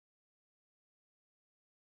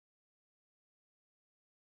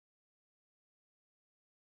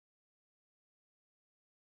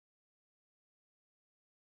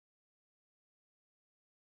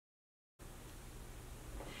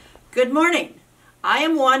Good morning. I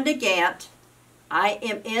am Wanda Gant. I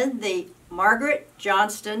am in the Margaret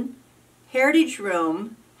Johnston Heritage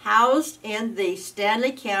Room housed in the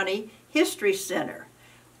Stanley County History Center,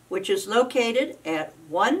 which is located at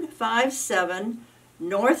 157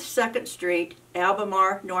 North 2nd Street,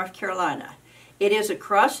 Albemarle, North Carolina. It is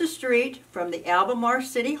across the street from the Albemarle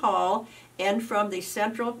City Hall and from the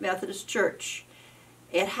Central Methodist Church.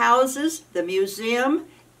 It houses the museum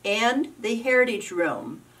and the Heritage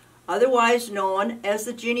Room, otherwise known as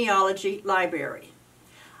the Genealogy Library.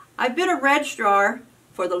 I've been a registrar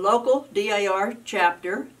for the local DIR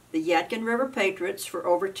chapter, the Yadkin River Patriots, for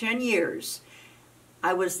over 10 years.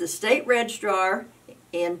 I was the state registrar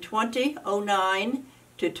in 2009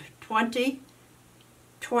 to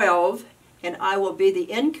 2012, and I will be the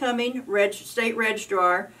incoming state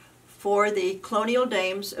registrar for the colonial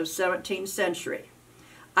dames of 17th century.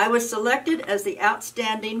 I was selected as the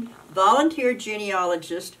outstanding volunteer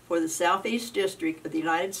genealogist for the Southeast District of the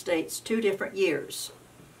United States 2 different years.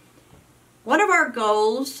 One of our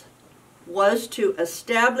goals was to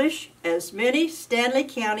establish as many Stanley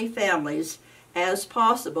County families as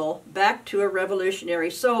possible back to a Revolutionary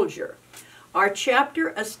soldier. Our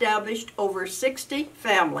chapter established over 60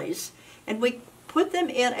 families, and we put them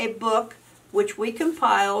in a book which we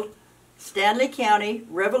compiled, Stanley County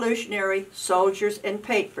Revolutionary Soldiers and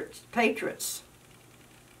Patriots.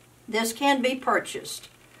 This can be purchased.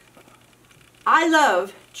 I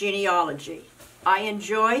love genealogy. I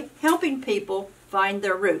enjoy helping people find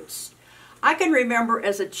their roots. I can remember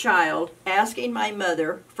as a child asking my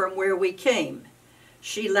mother from where we came.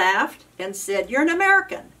 She laughed and said, "You're an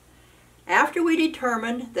American." After we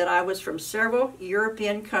determined that I was from several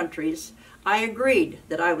European countries, I agreed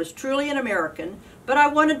that I was truly an American, but I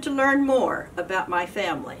wanted to learn more about my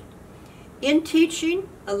family. In teaching,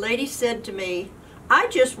 a lady said to me, "I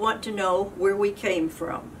just want to know where we came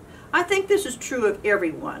from." I think this is true of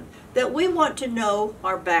everyone, that we want to know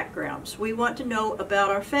our backgrounds. We want to know about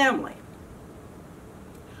our family.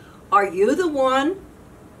 Are you the one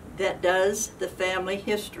that does the family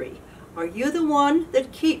history? Are you the one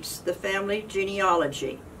that keeps the family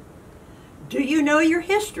genealogy? Do you know your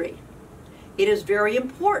history? It is very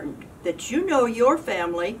important that you know your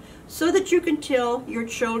family so that you can tell your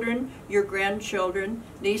children, your grandchildren,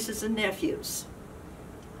 nieces and nephews.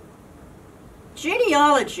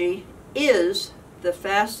 Genealogy is the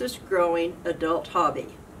fastest growing adult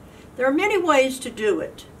hobby. There are many ways to do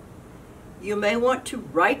it. You may want to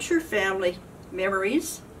write your family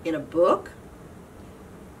memories in a book,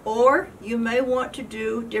 or you may want to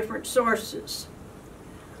do different sources.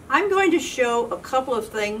 I'm going to show a couple of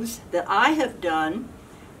things that I have done,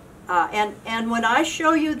 and when I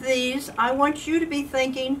show you these, I want you to be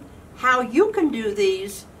thinking how you can do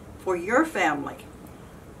these for your family.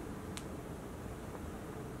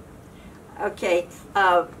 Okay,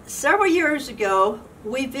 several years ago,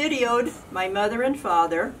 we videoed my mother and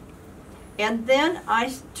father, and then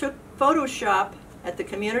I took Photoshop at the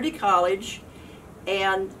community college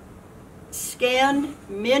and scanned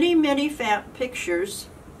many pictures,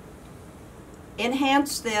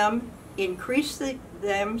 enhanced them, increased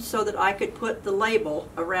them so that I could put the label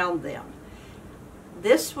around them.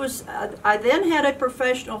 This was, I then had a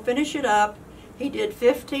professional finish it up. He did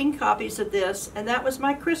 15 copies of this, and that was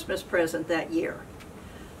my Christmas present that year.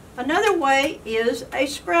 Another way is a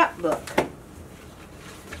scrapbook.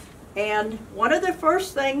 And one of the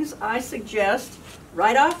first things I suggest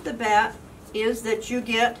right off the bat is that you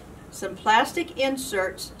get some plastic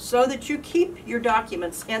inserts so that you keep your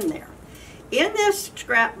documents in there. In this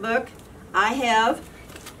scrapbook, I have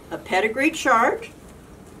a pedigree chart.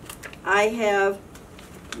 I have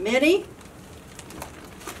many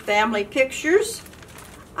family pictures.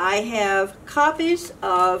 I have copies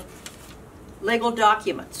of legal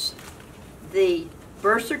documents, the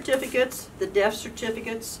birth certificates, the death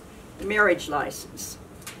certificates, the marriage license.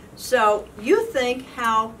 So you think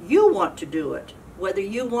how you want to do it, whether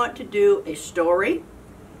you want to do a story,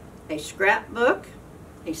 a scrapbook,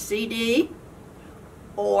 a CD,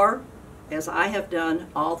 or, as I have done,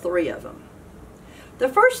 all 3 of them. The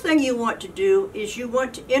first thing you want to do is you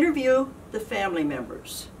want to interview the family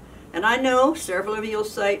members. And I know several of you will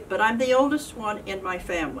say, but I'm the oldest one in my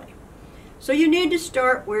family. So you need to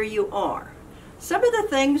start where you are. Some of the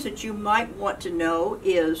things that you might want to know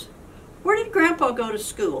is, where did Grandpa go to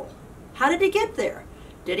school? How did he get there?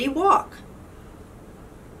 Did he walk?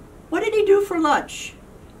 What did he do for lunch?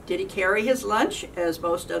 Did he carry his lunch, as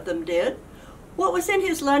most of them did? What was in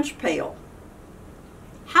his lunch pail?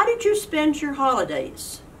 How did you spend your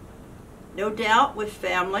holidays? No doubt with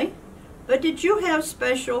family, but did you have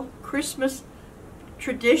special Christmas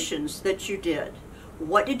traditions that you did?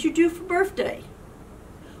 What did you do for birthday?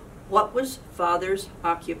 What was father's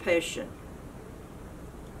occupation?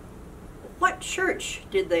 What church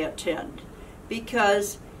did they attend?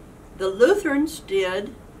 Because the Lutherans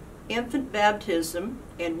did infant baptism,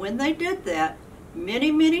 and when they did that,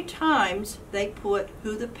 many, many times they put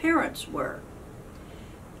who the parents were.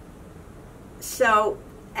 So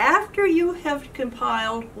after you have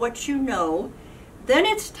compiled what you know, then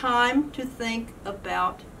it's time to think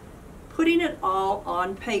about putting it all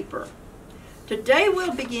on paper. Today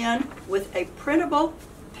we'll begin with a printable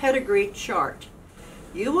pedigree chart.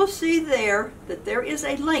 You will see there that there is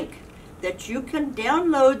a link that you can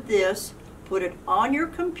download this, put it on your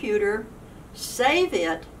computer, save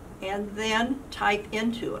it, and then type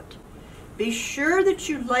into it. Be sure that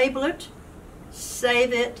you label it,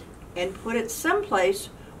 save it, and put it someplace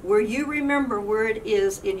where you remember where it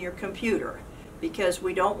is in your computer, because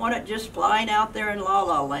we don't want it just flying out there in la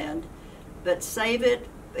la land, but save it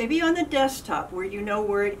maybe on the desktop where you know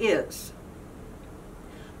where it is.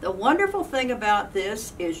 The wonderful thing about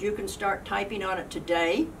this is you can start typing on it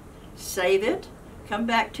today, save it, come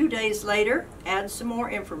back 2 days later, add some more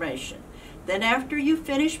information. Then after you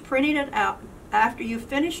finish printing it out, after you've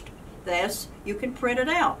finished this, you can print it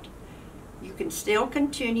out. You can still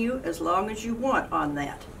continue as long as you want on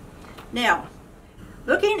that. Now,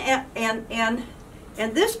 looking at, and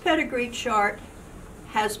this pedigree chart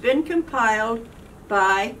has been compiled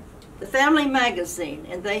by the Family Magazine,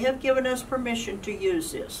 and they have given us permission to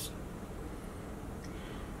use this.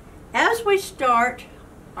 As we start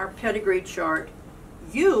our pedigree chart,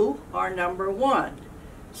 you are number 1.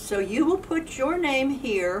 So you will put your name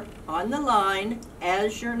here on the line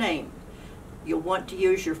as your name. You'll want to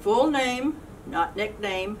use your full name, not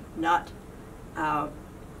nickname, not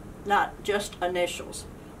just initials.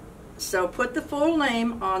 So put the full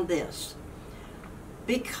name on this.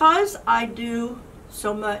 Because I do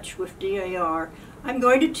so much with DAR, I'm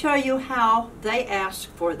going to tell you how they ask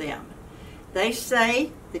for them. They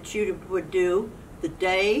say that you would do the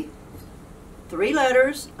day, 3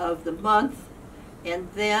 letters of the month, and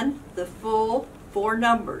then the full 4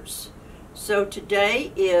 numbers. So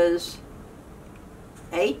today is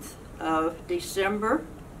 8th of December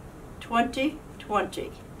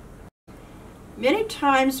 2020. Many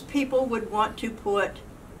times people would want to put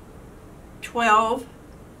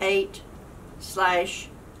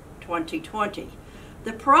 12/8/2020.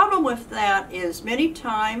 The problem with that is many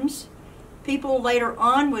times people later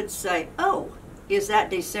on would say, oh, is that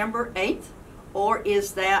December 8th or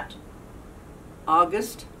is that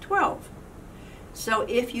August 12th? So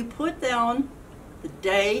if you put down the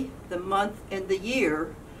day, the month, and the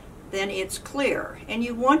year, then it's clear. And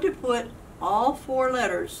you want to put all 4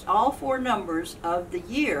 letters, all 4 numbers of the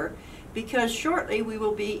year, because shortly we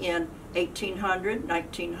will be in 1800,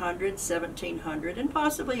 1900, 1700, and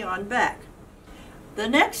possibly on back. The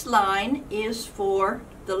next line is for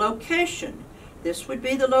the location. This would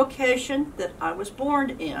be the location that I was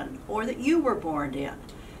born in or that you were born in.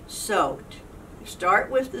 So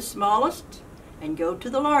start with the smallest and go to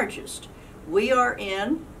the largest. We are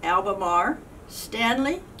in Albemarle,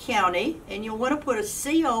 Stanley County, and you'll want to put a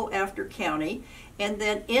CO after county, and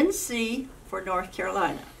then NC for North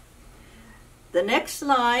Carolina. The next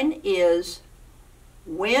line is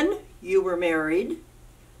when you were married,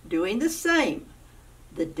 doing the same.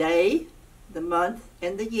 The day, the month,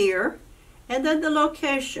 and the year, and then the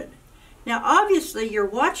location. Now obviously you're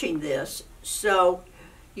watching this, so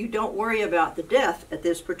you don't worry about the death at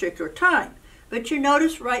this particular time. But you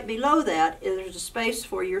notice right below that there's a space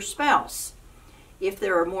for your spouse. If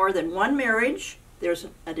there are more than one marriage, there's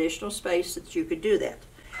an additional space that you could do that.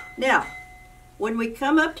 Now, when we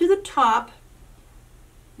come up to the top,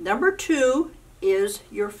 number 2 is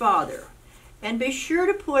your father. And be sure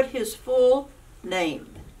to put his full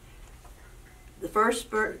name. The first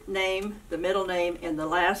name, the middle name, and the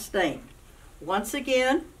last name. Once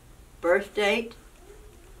again, birth date,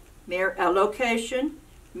 location,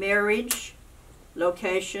 marriage,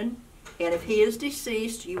 location, and if he is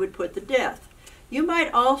deceased, you would put the death. You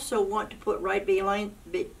might also want to put right below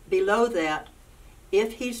that,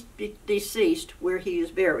 if he's deceased, where he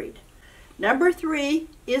is buried. Number 3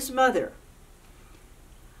 is mother.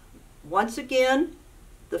 Once again,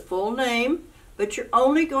 the full name, but you're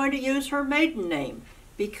only going to use her maiden name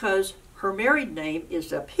because her married name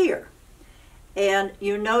is up here. And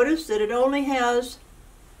you notice that it only has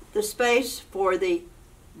the space for the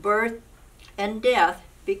birth and death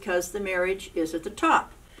because the marriage is at the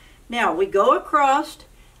top. Now we go across,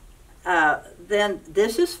 then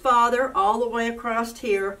this is father all the way across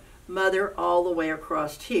here, mother all the way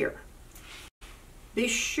across here. Be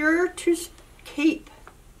sure to keep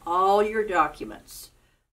all your documents.